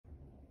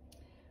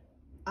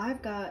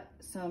I've got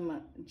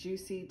some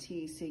juicy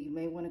tea, so you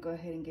may want to go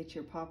ahead and get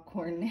your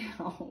popcorn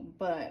now.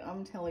 But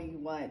I'm telling you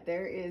what,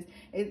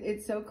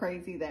 it's so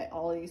crazy that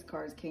all these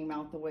cards came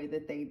out the way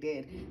that they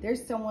did.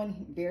 There's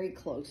someone very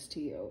close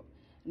to you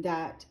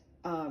that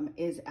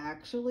is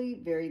actually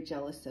very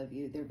jealous of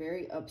you. They're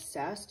very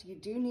obsessed. You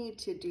do need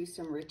to do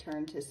some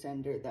return to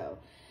sender though.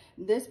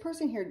 This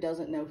person here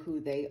doesn't know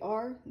who they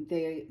are.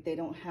 They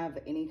don't have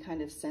any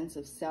kind of sense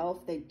of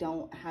self. They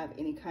don't have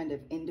any kind of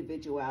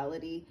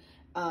individuality.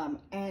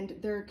 And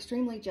they're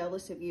extremely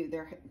jealous of you.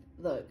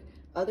 Look,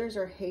 others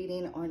are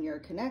hating on your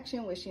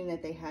connection, wishing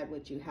that they had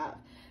what you have.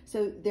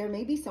 So there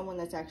may be someone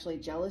that's actually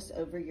jealous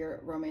over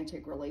your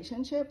romantic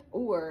relationship,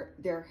 or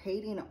they're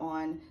hating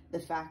on the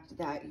fact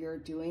that you're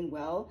doing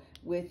well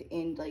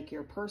within like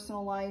your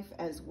personal life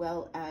as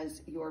well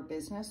as your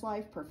business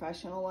life,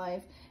 professional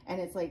life. And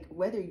it's like,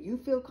 whether you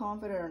feel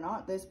confident or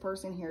not, this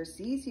person here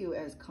sees you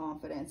as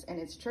confidence, and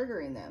it's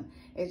triggering them.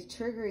 It's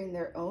triggering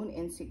their own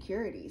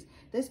insecurities.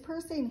 This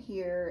person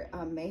here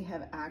may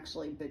have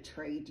actually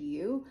betrayed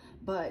you,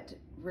 but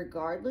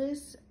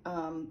regardless,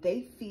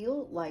 they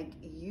feel like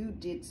you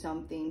did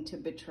something to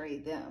betray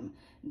them.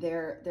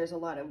 There's a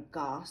lot of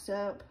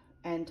gossip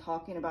and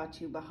talking about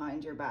you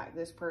behind your back.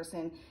 This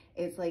person,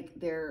 it's like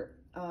they're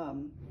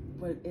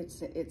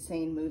it's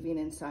saying moving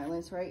in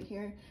silence right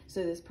here.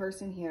 So this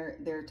person here,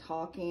 they're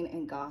talking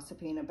and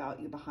gossiping about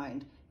you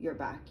behind your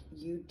back.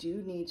 You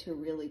do need to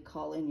really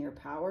call in your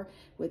power.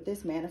 With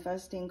this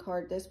manifesting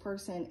card, this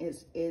person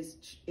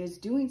is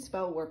doing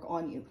spell work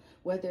on you,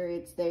 whether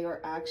it's they are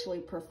actually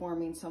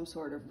performing some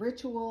sort of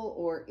ritual,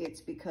 or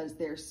it's because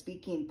they're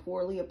speaking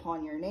poorly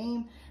upon your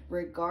name.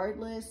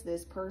 Regardless,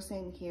 this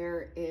person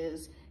here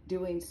is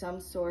doing some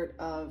sort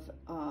of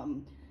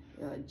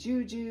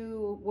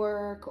juju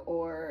work,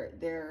 or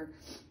they're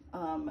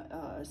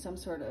some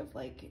sort of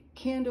like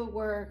candle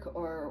work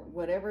or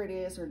whatever it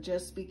is, or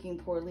just speaking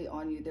poorly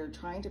on you. They're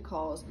trying to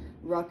cause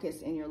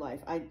ruckus in your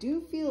life. I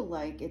do feel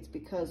like it's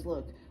because,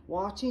 look,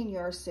 watching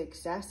your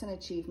success and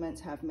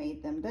achievements have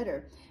made them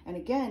bitter. And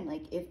again,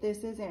 like if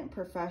this isn't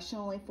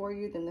professionally for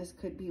you, then this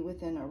could be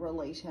within a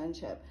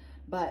relationship.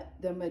 But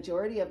the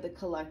majority of the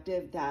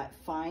collective that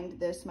find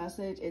this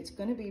message, it's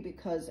going to be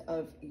because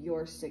of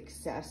your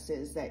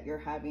successes that you're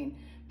having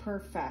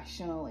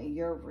professionally.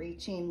 You're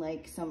reaching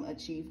like some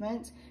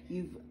achievements.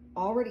 You've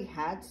already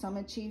had some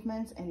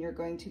achievements, and you're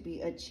going to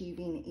be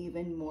achieving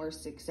even more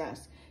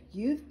success.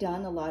 You've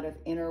done a lot of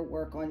inner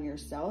work on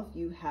yourself.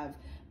 You have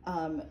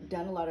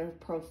done a lot of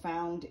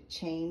profound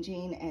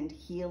changing and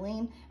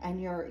healing,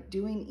 and you're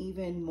doing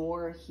even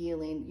more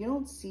healing. You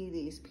don't see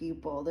these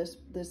people.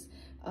 This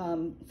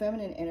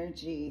feminine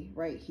energy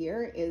right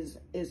here is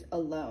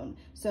alone.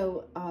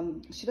 So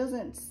she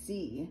doesn't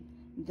see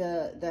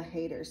the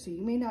hater. So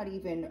you may not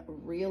even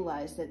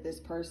realize that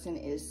this person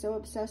is so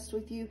obsessed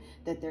with you,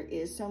 that there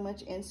is so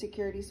much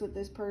insecurities with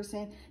this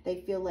person. They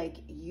feel like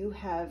you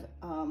have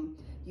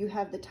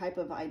the type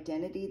of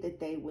identity that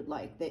they would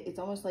like. It's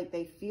almost like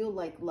they feel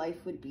like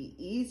life would be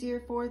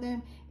easier for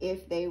them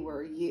if they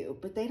were you,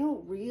 but they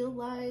don't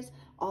realize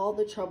all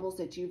the troubles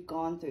that you've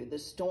gone through, the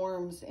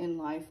storms in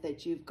life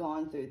that you've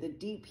gone through, the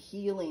deep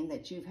healing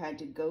that you've had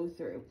to go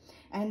through.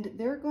 And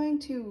they're going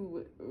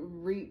to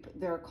reap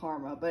their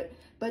karma,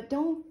 but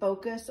don't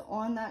focus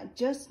on that.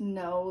 Just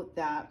know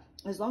that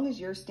as long as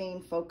you're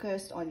staying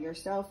focused on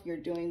yourself, you're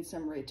doing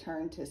some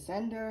return to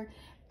sender,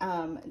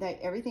 that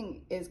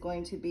everything is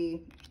going to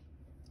be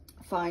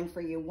fine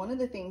for you. One of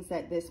the things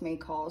that this may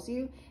cause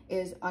you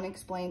is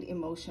unexplained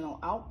emotional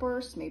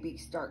outbursts, maybe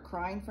start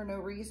crying for no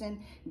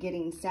reason,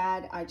 getting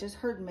sad. I just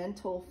heard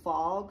mental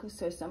fog.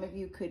 So some of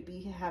you could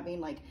be having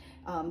like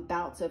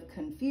bouts of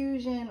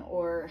confusion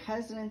or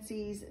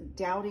hesitancies,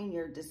 doubting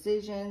your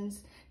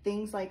decisions.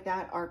 Things like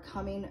that are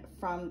coming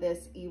from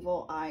this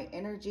evil eye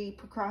energy.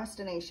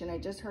 Procrastination. I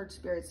just heard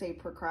Spirit say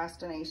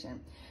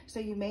procrastination. So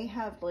you may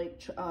have like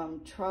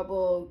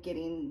trouble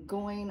getting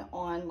going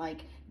on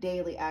like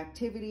daily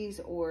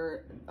activities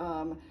or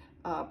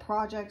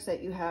projects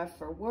that you have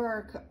for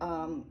work,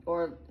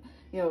 or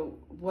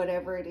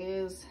whatever it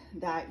is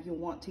that you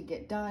want to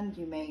get done.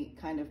 You may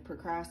kind of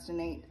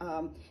procrastinate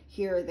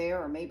here or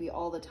there, or maybe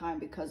all the time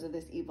because of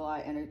this evil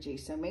eye energy.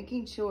 So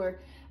making sure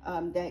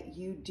that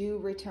you do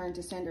return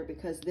to sender,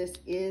 because this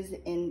is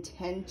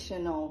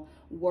intentional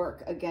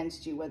work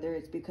against you, whether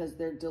it's because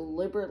they're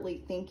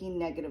deliberately thinking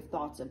negative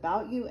thoughts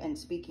about you and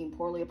speaking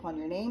poorly upon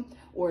your name,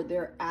 or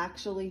they're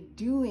actually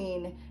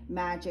doing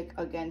magic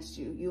against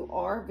you. You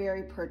are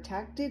very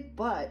protected,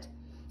 but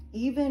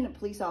even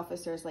police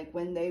officers, like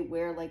when they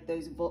wear like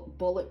those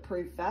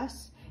bulletproof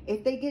vests,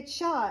 if they get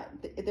shot,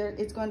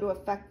 it's going to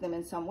affect them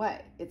in some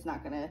way. It's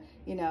not going to,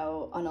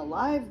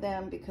 unalive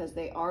them because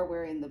they are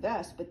wearing the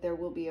vest, but there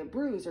will be a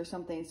bruise or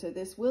something. So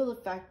this will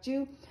affect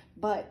you,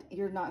 but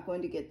you're not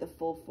going to get the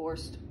full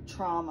forced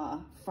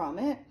trauma from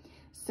it.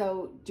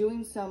 So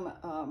doing some,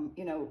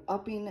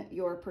 upping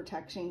your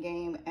protection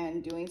game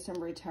and doing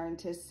some return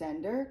to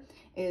sender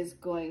is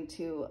going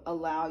to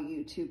allow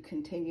you to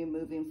continue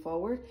moving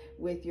forward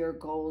with your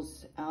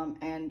goals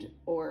and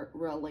or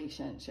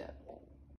relationship.